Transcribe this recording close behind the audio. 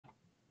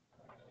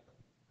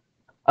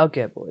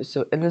Okay, boys.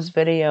 So in this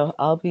video,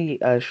 I'll be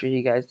showing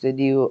you guys the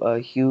new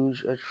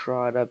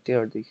Huge-A-Tron update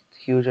or the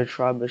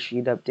Huge-A-Tron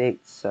machine update.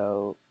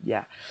 So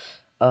yeah,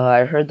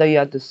 I heard that you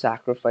have to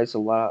sacrifice a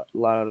lot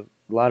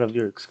of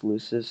your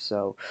exclusives.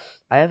 So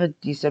I have a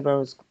decent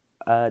amount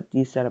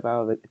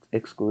of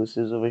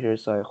exclusives over here.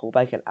 So I hope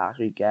I can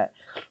actually get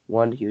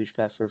one huge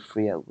pet for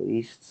free at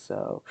least.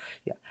 So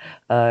yeah,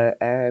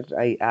 and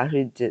I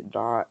actually did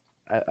not.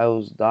 I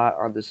was not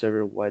on the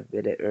server 1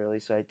 minute early,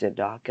 so I did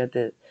not get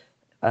the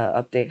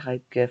update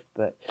hype gift,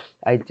 but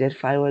I did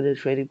find one in the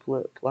trading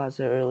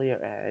plaza earlier,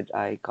 and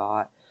I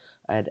got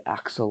an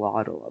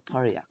axolotl, a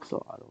party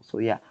axolotl. So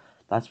yeah,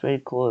 that's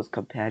pretty cool. It's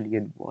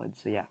companion one.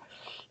 So yeah,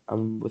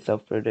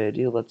 without further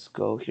ado, let's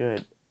go here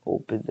and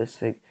open this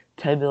thing.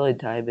 10 million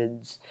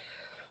diamonds,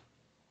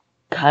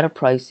 kind of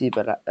pricey,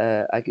 but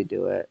I could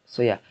do it.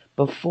 So yeah,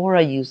 before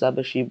I use that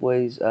machine,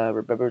 boys,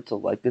 remember to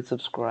like and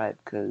subscribe,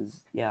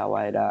 cause yeah,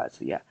 why not?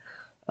 So yeah,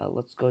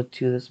 let's go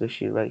to this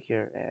machine right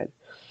here and.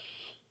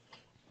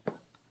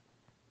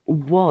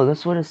 Whoa,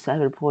 this one is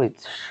 7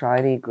 points.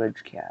 Shiny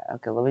glitch cat.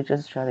 Okay, let me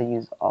just try to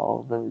use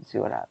all of them and see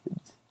what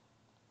happens.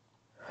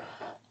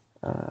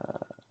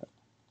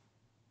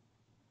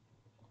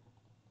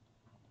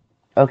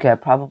 Okay, I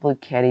probably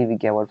can't even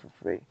get one for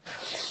free.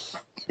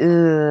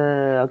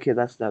 Okay,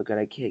 that's not good.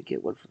 I can't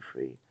get one for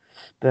free.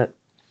 But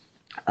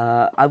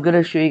I'm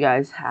gonna show you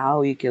guys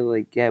how you can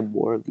like get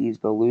more of these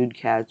balloon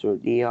cats or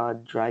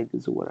neon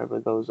dragons or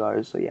whatever those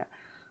are. So yeah,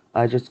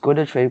 just go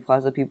to Trade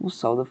Plaza. People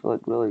sell them for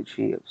like really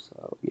cheap.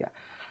 So yeah.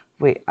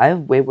 Wait, I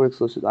have way more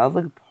exclusives. I have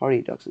like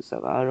party ducks and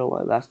stuff. I don't know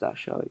why that's not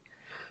showing.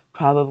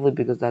 Probably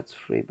because that's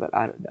free, but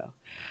I don't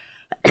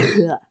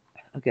know.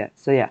 Okay,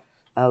 so yeah,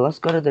 let's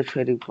go to the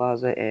trading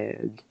plaza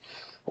and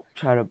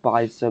try to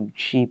buy some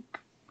cheap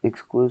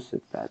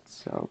exclusive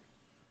pets. So,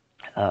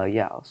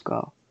 yeah, let's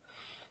go.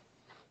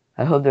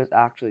 I hope there's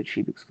actually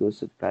cheap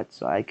exclusive pets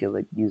so I can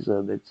like use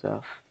them and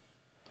stuff.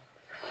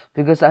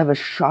 Because I have a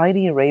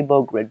shiny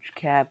rainbow Grinch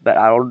cat, but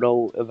I don't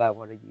know if I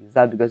want to use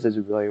that because it's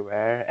really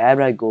rare. And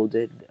my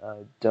golden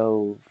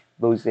dove,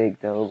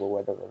 mosaic dove, or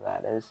whatever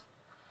that is.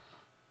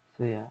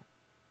 So yeah.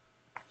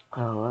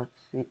 Let's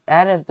see.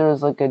 And if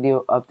there's like a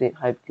new update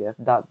hype gift,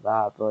 not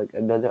that, but like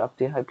another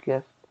update hype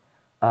gift,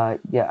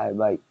 yeah, I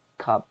might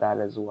cop that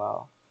as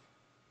well.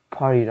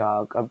 Party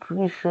dog. I'm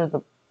pretty sure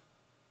the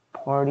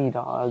party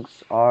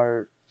dogs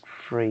are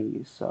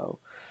free, so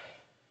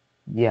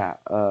yeah,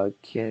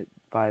 can't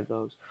buy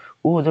those.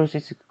 Ooh, there's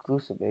these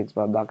exclusive eggs,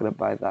 but I'm not gonna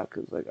buy that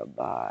because like I'm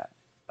not.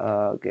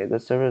 Okay, the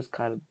server is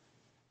kind of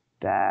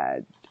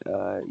bad.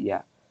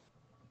 Yeah.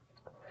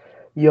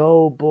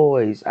 Yo,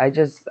 boys, I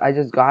just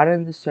got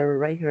in the server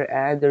right here,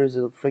 and there's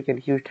a freaking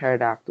huge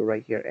pterodactyl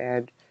right here,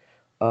 and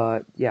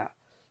yeah.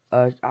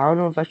 I don't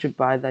know if I should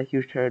buy that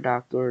huge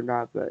pterodactyl or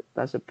not, but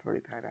that's a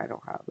pretty pen. I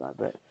don't have that,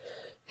 but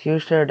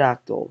huge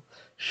pterodactyl.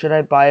 Should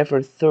I buy it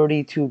for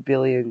 32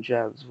 billion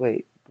gems?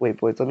 Wait,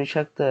 boys. Let me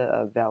check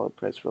the valid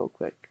price real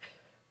quick.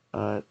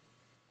 Uh,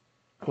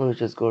 let me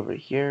just go over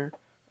here.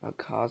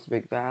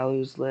 Cosmic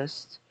values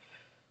list.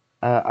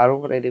 I don't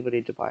want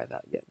anybody to buy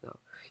that yet, though.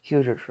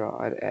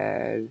 Huge-A-Tron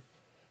and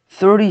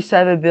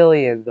 37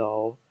 billion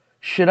though.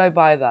 Should I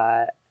buy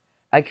that?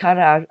 I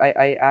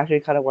actually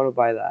kind of want to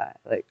buy that.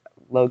 Like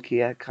low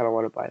key, I kind of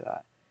want to buy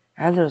that.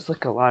 And there's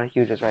like a lot of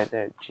huges right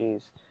there.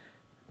 Jeez.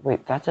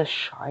 Wait, that's a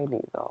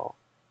shiny though.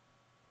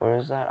 Or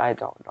is that? I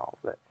don't know.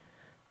 But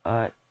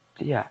uh,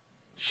 yeah.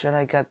 Should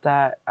I get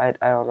that? I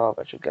don't know if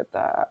I should get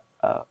that.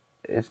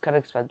 It's kind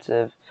of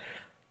expensive.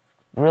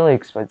 Really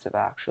expensive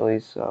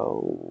actually.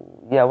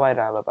 So yeah, why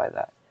not? I'm gonna buy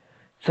that.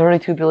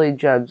 32 billion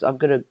gems. I'm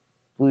gonna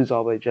lose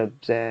all my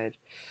gems and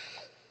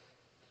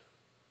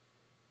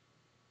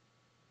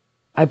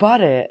I bought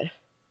it.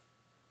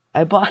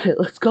 I bought it.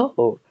 Let's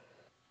go.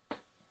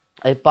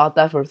 I bought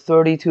that for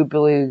 32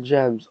 billion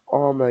gems.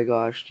 Oh my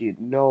gosh,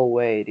 dude. No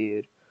way,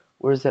 dude.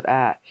 Where's it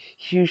at?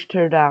 Huge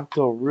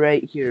pterodactyl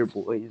right here,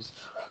 boys.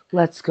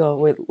 Let's go.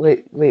 Wait.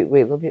 Let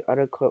me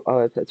unequip all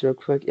my pets real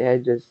quick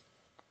and just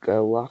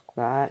go lock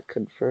that.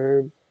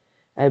 Confirm.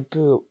 And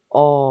boom.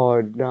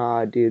 Oh,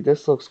 nah, dude.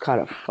 This looks kind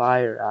of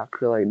fire,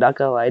 actually. Like, not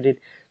gonna lie, dude.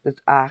 This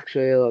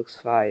actually looks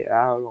fire.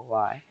 I don't know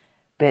why.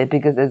 But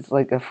because it's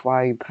like a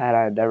flying pet,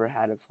 I've never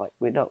had a flying.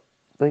 Wait, no.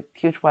 Like,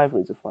 huge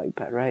is a flying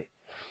pet, right?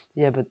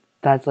 Yeah, but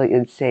that's like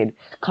insane.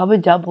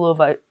 Comment down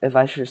below if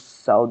I should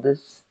sell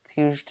this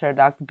huge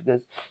pterodactyl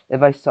because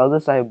if I sell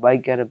this, I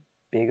might get a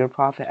bigger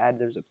profit. And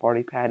there's a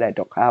party pad. I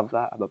don't have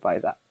that. I'm gonna buy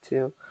that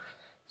too.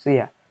 So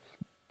yeah,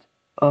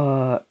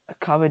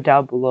 comment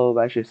down below if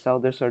I should sell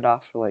this or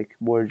not for like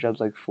more gems,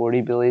 like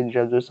 40 billion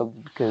gems or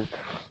something, because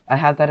I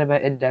have that in my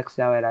index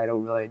now and I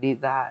don't really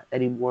need that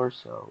anymore.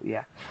 So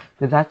yeah,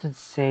 but that's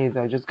insane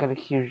though. I just got a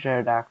huge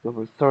pterodactyl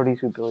for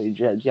 32 billion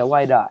gems. Yeah,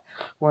 why not?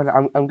 One,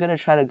 I'm gonna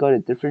try to go to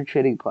different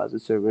trading plaza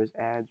servers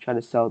and try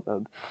to sell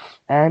them,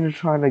 and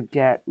trying to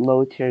get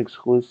low tier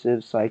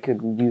exclusives so I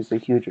can use the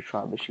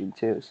Huge-A-Tron machine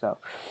too. So,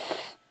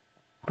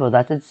 but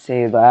that's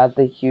insane. Though. I have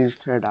the huge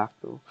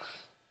pterodactyl.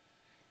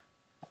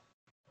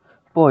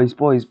 Boys.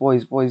 There is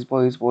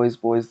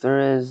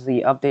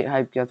the update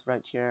hype gift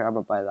right here. I'm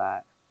gonna buy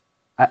that.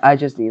 I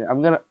just need it.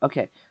 I'm gonna.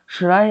 Okay.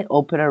 Should I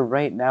open it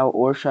right now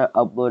or should I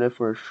upload it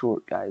for a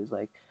short, guys?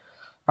 Like,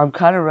 I'm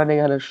kind of running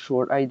out of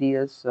short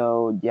ideas,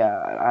 so yeah,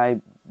 I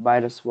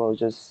might as well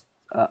just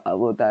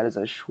upload that as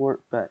a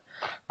short. But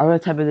I'm gonna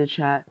type in the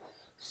chat.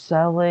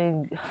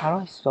 Selling. How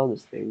do I spell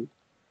this thing?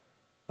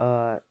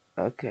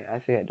 Okay. I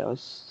think I know.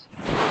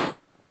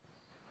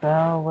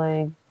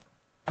 Selling.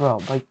 Bro,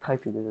 my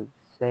typing is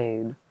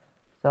insane.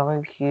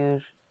 Selling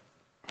huge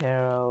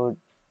tarot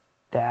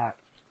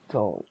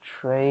dactyl.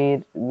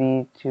 Trade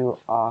me to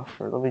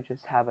offer. Let me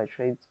just have my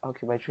trades.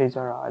 Okay, my trades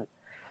are on.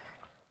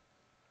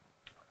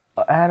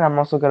 And I'm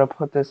also gonna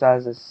put this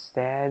as a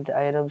stand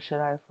item,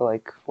 should I? For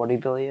like 40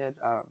 billion?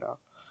 I don't know.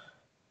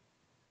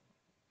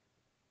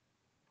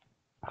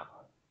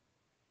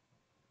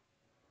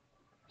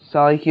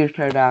 Selling huge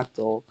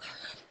pterodactyl.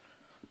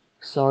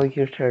 Selling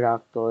huge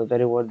pterodactyl if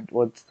anyone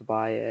wants to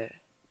buy it.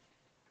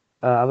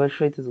 I'm gonna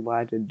trade this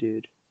Latin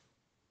dude.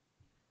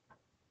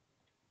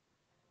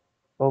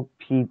 Oh,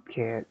 Pete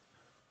can't.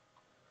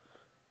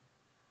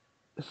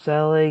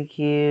 Selling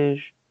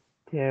huge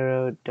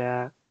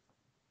pterodactyl.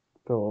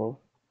 Oh,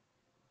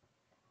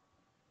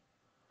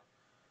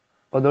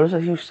 there's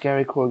a huge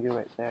scary corgi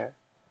right there.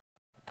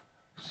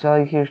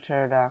 Selling huge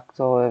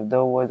pterodactyl. If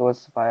no one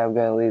wants to buy, I'm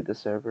gonna leave the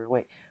server.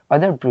 Wait, are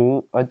the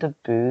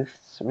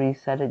booths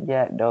resetted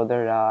yet? No,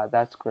 they're not.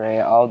 That's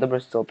great. All of them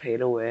are still pay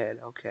to win.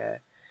 Okay.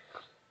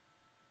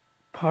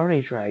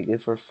 Party Dragon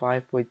for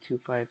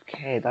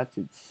 5.25k. That's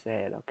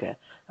insane. Okay,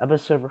 I'm a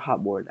server hop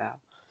more now.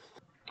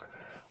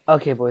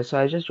 Okay, boys. So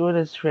I just joined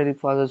this trading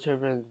plaza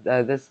server, and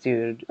this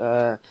dude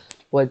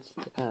wants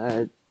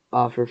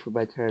offer for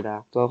my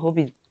pterodactyl. I hope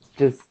he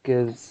just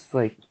gives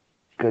like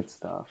good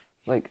stuff,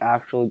 like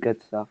actual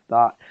good stuff,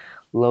 not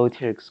low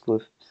tier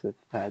exclusive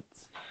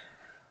pets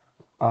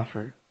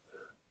offer.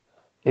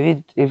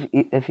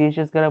 If he's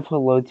just gonna put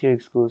low tier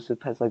exclusive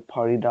pets like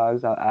party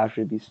dogs, I'll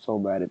actually be so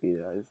mad if he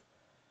does.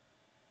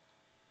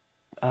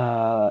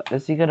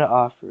 Is he gonna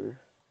offer?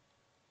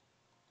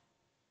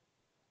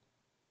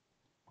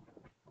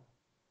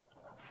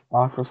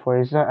 Offer for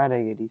he's not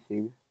adding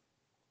anything.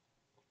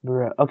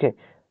 Bruh. Okay.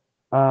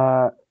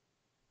 Uh.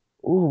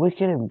 Ooh,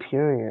 Wicked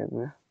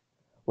Empyrean.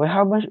 Wait,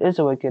 how much is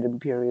a Wicked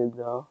Empyrean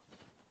though?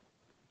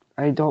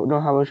 I don't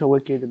know how much a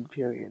Wicked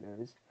Empyrean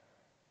is.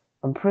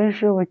 I'm pretty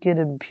sure Wicked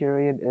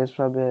Empyrean is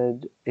from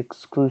an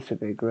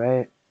exclusive egg,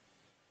 right?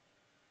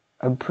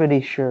 I'm pretty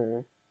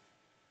sure.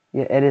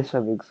 Yeah, it is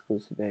from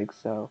exclusive egg,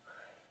 so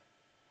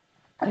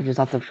I just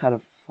have to try to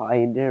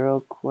find it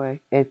real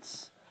quick.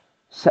 It's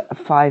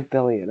 5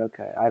 billion.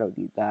 Okay, I don't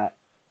need that.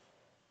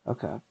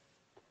 Okay.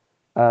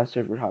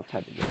 Server hop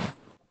type again.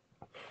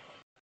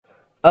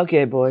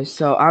 Okay, boys.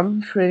 So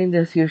I'm trading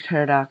this huge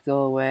pterodactyl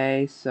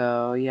away.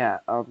 So yeah,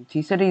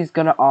 he said he's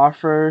gonna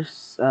offer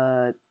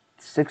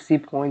 60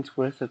 points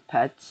worth of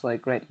pets,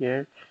 like right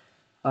here.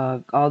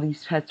 All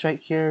these pets right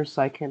here,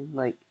 so I can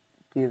like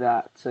do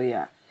that. So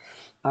yeah.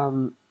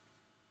 Um.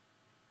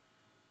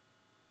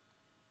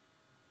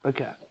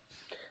 Okay.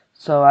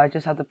 So I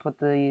just have to put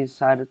these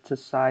side to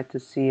side to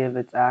see if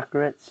it's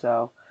accurate.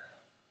 So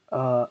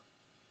oh,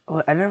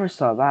 I never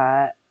saw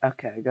that.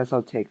 Okay, I guess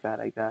I'll take that.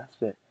 I guess,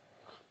 but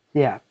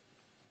yeah.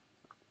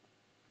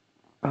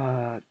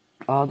 Uh,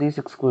 all these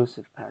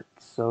exclusive pets.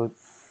 So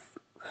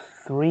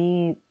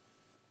three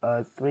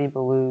 3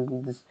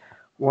 balloons,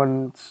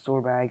 1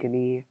 store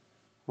agony.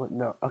 What?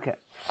 No, okay.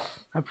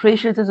 I'm pretty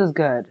sure this is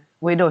good.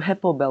 Wait, no,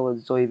 hippo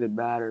melons don't even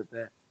matter,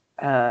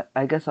 but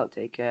I guess I'll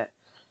take it.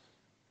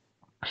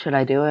 Should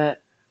I do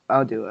it?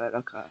 I'll do it.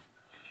 Okay.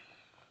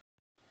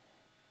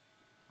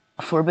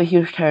 For my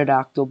huge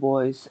pterodactyl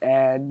boys,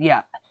 and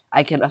yeah,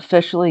 I can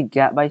officially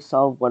get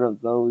myself one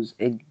of those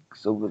eggs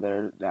over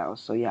there now.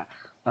 So yeah,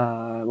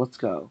 let's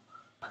go.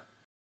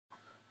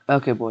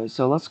 Okay, boys,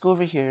 so let's go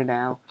over here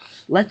now.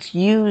 Let's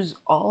use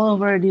all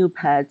of our new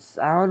pets.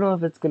 I don't know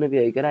if it's going to be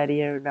a good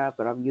idea or not,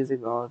 but I'm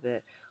using all of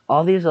it.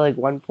 All these are like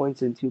 1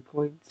 points and 2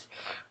 points.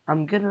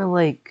 I'm going to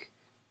like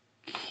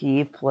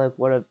keep like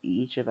one of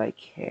each if I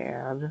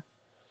can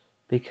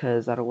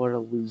because I don't want to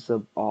lose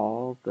them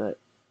all, but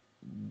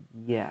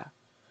yeah.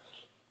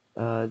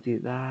 Do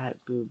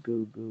that. Boom,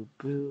 boom, boom,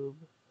 boom.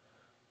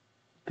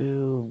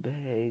 Boom,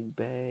 bang,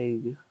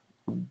 bang,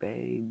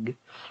 bang.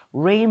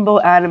 Rainbow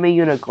anime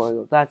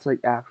unicorn. That's like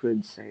actually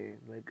insane.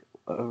 Like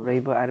a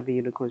rainbow anime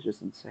unicorn is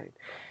just insane.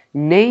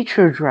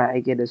 Nature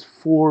dragon is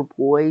 4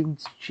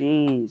 points.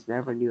 Jeez,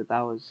 never knew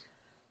that was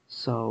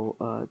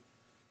so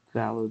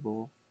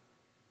valuable.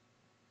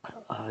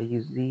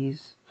 Use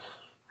these.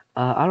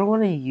 I don't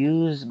want to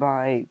use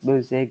my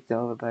mosaic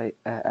though by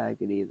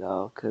agony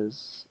though,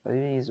 cause I'm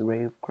gonna use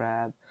rave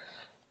crab,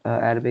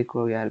 anime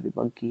crow, anime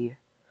monkey.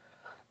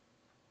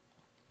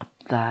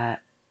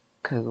 That,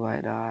 cause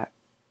why not?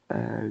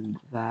 And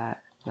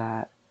that.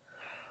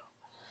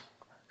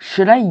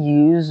 Should I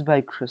use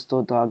my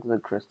crystal dogs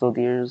and crystal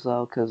deers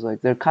though? Cause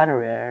like they're kind of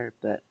rare,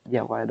 but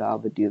yeah, why not? I'm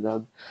gonna do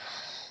them.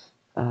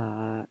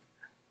 Uh,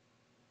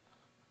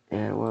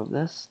 And one of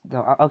this.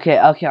 No, okay,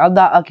 I'm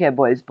not. Okay,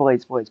 boys.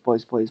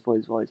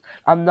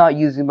 I'm not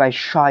using my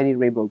shiny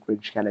rainbow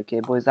Grinch can.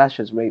 Okay, boys, that's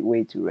just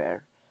way too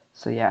rare.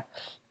 So yeah,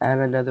 and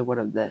another one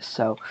of this.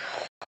 So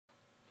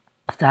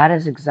that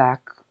is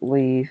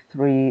exactly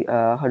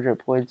 300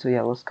 points. So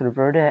yeah, let's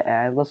convert it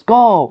and let's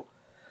go.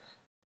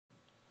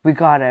 We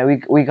got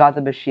it. We got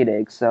the machine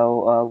egg.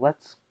 So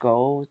let's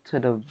go to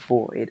the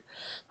void.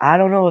 I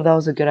don't know if that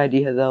was a good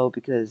idea though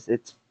because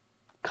it's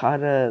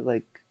kind of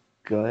like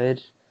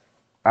good.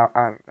 I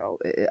don't know.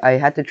 I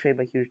had to trade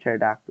my huge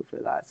pterodactyl for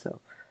that, so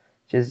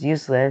just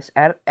useless.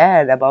 And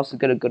I'm also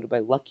gonna go to my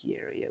lucky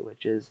area,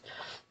 which is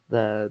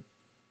the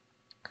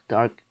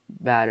dark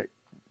matter,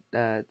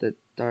 the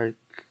dark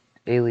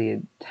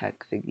alien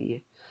tech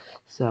thingy.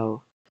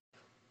 So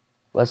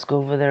let's go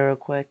over there real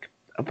quick.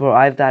 Bro,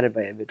 I have that in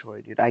my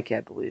inventory, dude. I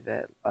can't believe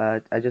it.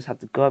 I just have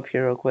to go up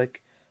here real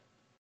quick.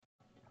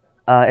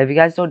 If you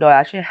guys don't know, I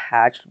actually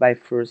hatched my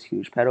first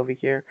huge pet over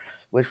here,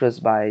 which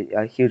was my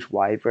huge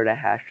wyvern. I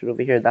hatched it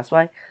over here. That's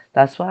why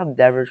I'm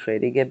never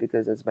trading it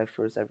because it's my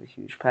first ever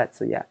huge pet.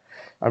 So yeah,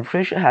 I'm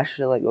pretty sure I hatched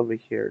it like over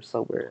here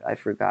somewhere. I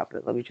forgot,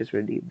 but let me just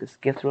redeem this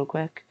gift real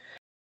quick.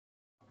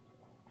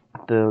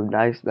 Boom,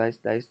 nice.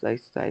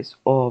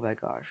 Oh my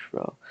gosh,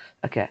 bro.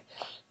 Okay,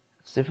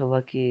 super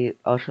lucky,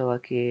 ultra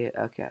lucky.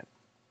 Okay,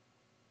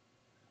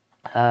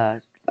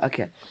 uh,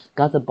 okay,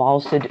 got the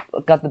balls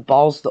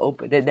to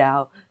open it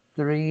now.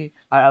 Three.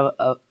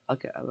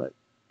 Okay.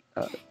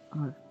 Uh,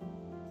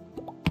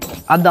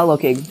 I'm not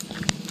looking.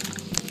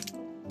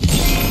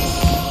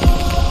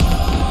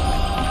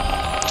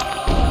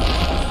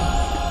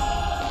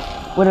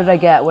 What did I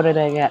get? What did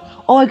I get?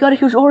 Oh, I got a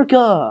huge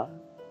orca!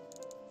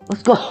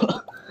 Let's go!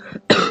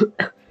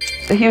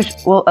 A huge,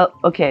 well,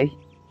 okay.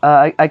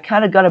 I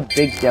kind of got a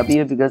big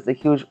W because the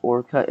huge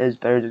orca is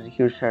better than the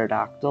huge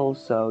pterodactyl,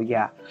 so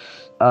yeah.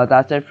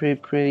 That's actually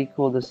pretty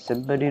cool. The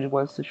Simba dude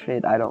wants to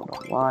trade. I don't know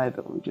why,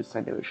 but we just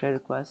sent him a trade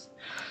request.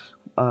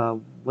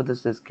 What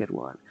does this kid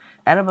want?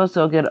 And I'm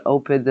also gonna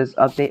open this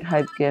update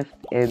hype gift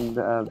in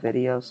the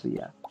video, so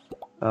yeah.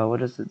 What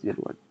does this kid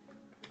want?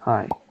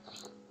 Hi.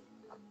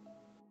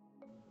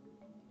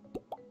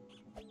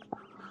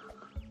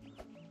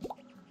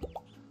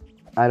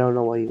 I don't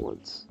know what he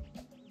wants.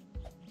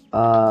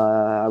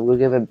 I'm gonna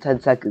give him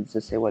 10 seconds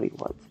to say what he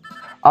wants.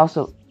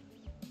 Also,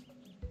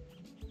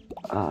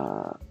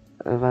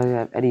 if I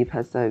have any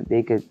pets that I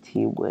make a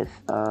team with,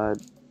 I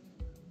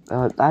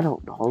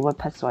don't know. What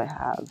pets do I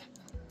have?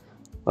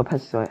 What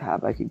pets do I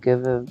have? I could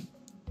give him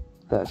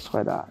this.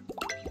 Why not?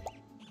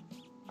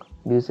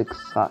 Music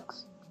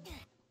sucks.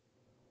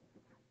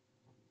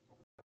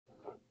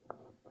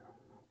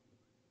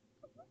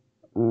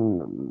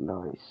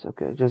 Nice.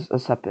 Okay, just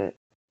accept it.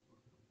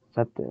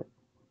 Accept it.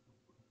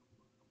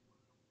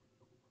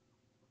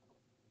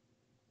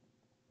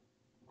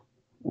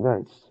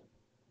 Nice.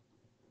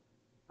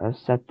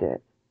 Accept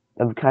it.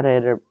 I'm kind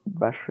of in a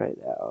rush right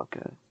now.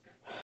 Okay.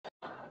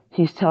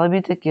 He's telling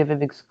me to give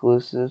him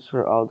exclusives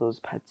for all those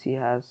pets he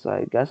has, so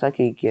I guess I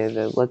could give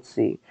him, let's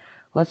see.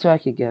 Let's see if I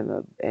could give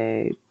him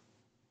a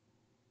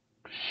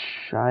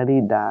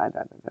shiny, nah.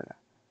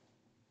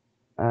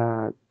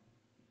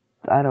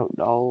 I don't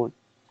know.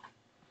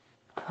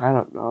 I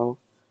don't know.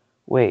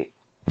 Wait.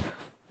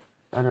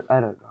 I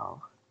don't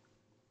know.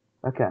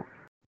 Okay.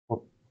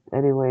 Well,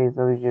 anyways,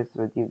 let me just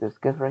redeem this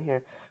gift right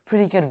here.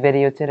 Pretty good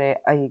video today.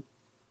 I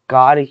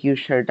got a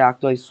huge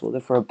pterodactyl. I sold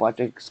it for a bunch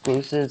of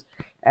exclusives.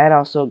 And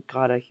also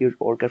got a huge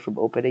orca from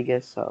opening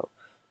it, so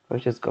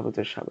let's just go with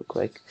the shop real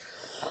quick.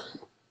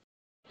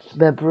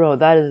 But bro,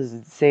 that is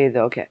insane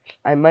though. Okay,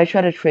 I might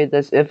try to trade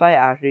this. If I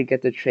actually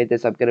get to trade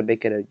this, I'm gonna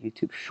make it a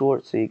YouTube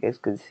short so you guys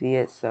can see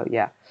it. So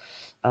yeah,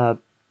 uh,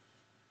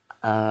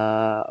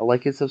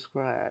 like and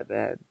subscribe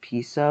and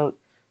peace out.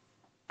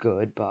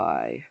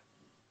 Goodbye.